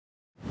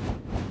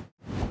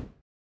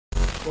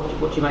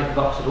What do you make of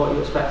Oxford? What are you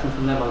expecting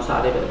from them on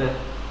Saturday? A bit of an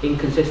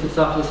inconsistent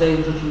start to the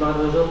season, judging by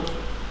the results.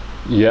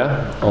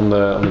 Yeah, on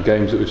the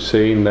games that we've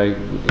seen, they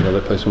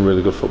play some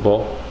really good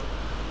football.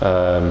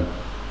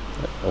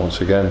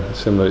 Once again,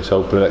 similar, it's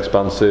open and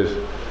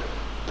expansive.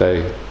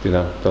 They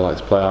like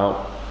to play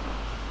out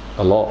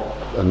a lot,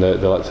 and they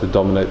like to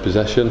dominate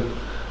possession.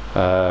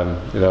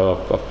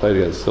 I've played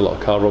against a lot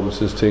of Carl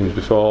Robinson's teams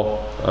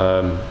before,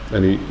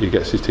 and he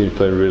gets his team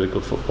playing really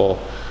good football.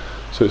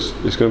 So it's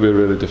going to be a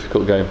really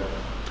difficult game.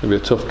 It's going to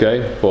be a tough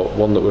game, but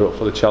one that we're up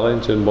for the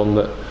challenge, and one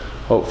that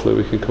hopefully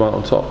we can come out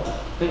on top.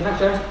 Thanks,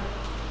 James.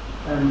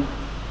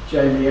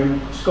 Jamie,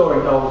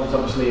 scoring goals is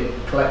obviously a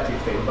collective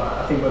thing, but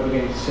I think we're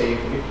beginning to see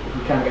if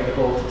we can get the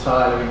ball to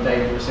Tyler in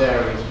dangerous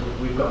areas,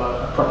 we've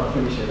got a proper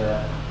finisher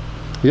there.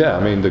 Yeah, I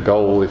mean the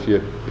goal. If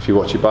you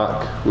watch it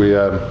back, we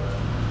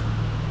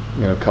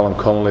Callum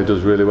Connolly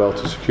does really well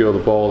to secure the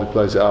ball. He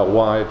plays it out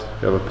wide.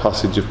 We have a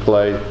passage of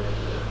play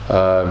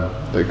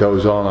that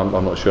goes on.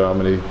 I'm not sure how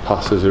many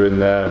passes are in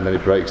there, and then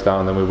it breaks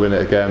down, and then we win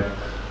it again.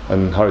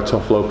 And Harry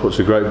Toffolo puts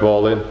a great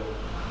ball in,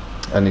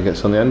 and he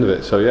gets on the end of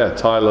it. So yeah,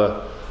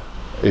 Tyler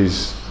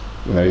is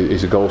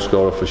he's a goal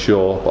scorer for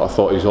sure, but I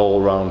thought his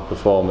all-round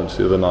performance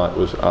the other night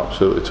was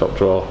absolutely top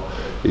draw.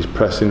 His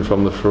pressing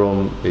from the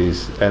front,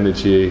 his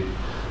energy,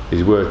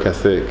 his work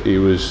ethic. He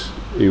was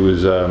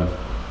a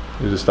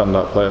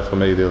standout player for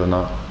me the other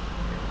night.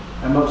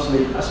 And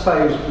obviously, I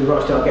suppose with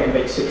Rochdale getting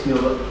beat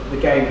 6-0 the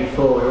game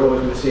before, we were always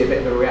going to see a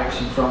bit of a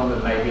reaction from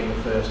them maybe in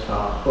the first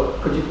half.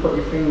 But could you put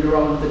your finger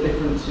on the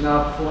difference in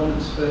our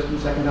performance first and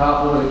second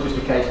half, or was it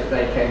just a case that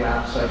they came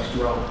out so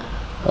strong?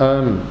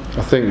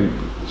 I think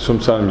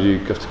sometimes you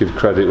have to give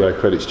credit where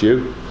credit's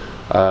due.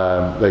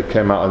 They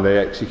came out and they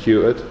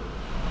executed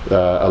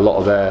a lot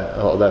of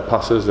their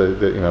passes.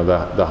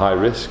 They're high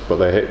risk, but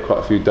they hit quite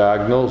a few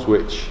diagonals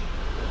which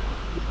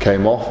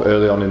came off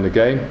early on in the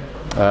game.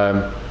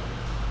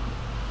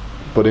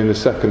 But in the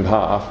second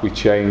half, we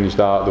changed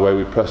the way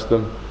we pressed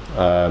them.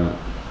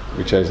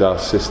 We changed our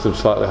system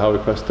slightly, how we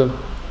pressed them.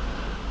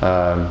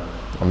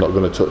 I'm not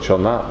going to touch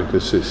on that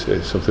because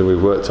it's something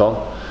we've worked on.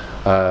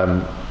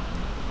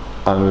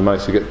 And we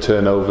managed to get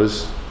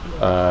turnovers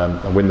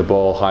and win the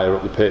ball higher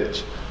up the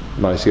pitch.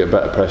 We managed to get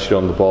better pressure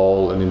on the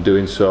ball, and in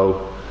doing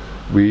so,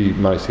 we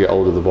managed to get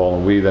hold of the ball,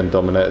 and we then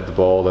dominated the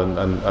ball,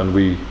 and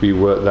we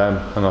worked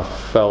them. And I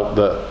felt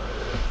that,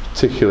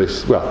 particularly,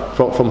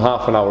 from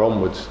half an hour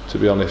onwards, to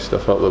be honest, I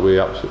felt that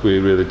we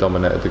really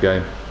dominated the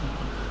game,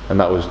 and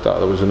that was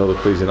another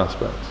pleasing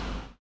aspect.